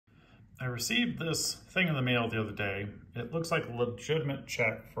I received this thing in the mail the other day. It looks like a legitimate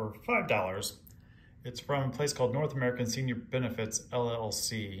check for $5. It's from a place called North American Senior Benefits,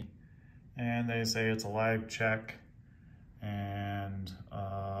 LLC. And they say it's a live check and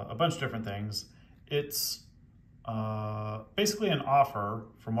a bunch of different things. It's basically an offer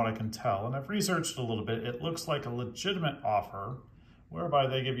from what I can tell. And I've researched a little bit. It looks like a legitimate offer whereby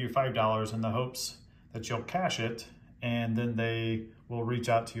they give you $5 in the hopes that you'll cash it, and then they will reach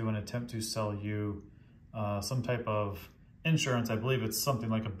out to you and attempt to sell you some type of insurance. I believe it's something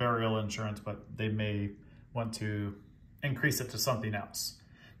like a burial insurance, but they may want to increase it to something else.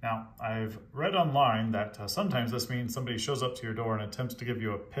 Now, I've read online that sometimes this means somebody shows up to your door and attempts to give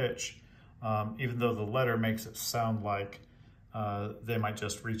you a pitch, even though the letter makes it sound like they might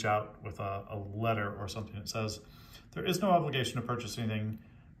just reach out with a letter or something that says, there is no obligation to purchase anything.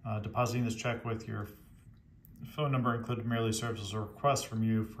 Depositing this check with your phone number included merely serves as a request from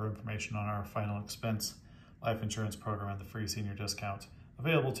you for information on our final expense life insurance program and the free senior discount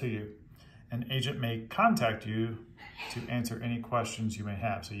available to you. An agent may contact you to answer any questions you may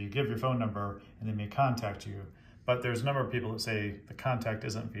have. So you give your phone number and they may contact you. But there's a number of people that say the contact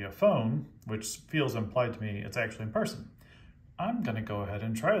isn't via phone, which feels implied to me it's actually in person. I'm gonna go ahead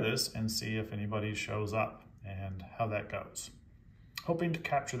and try this and see if anybody shows up and how that goes. Hoping to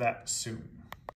capture that soon.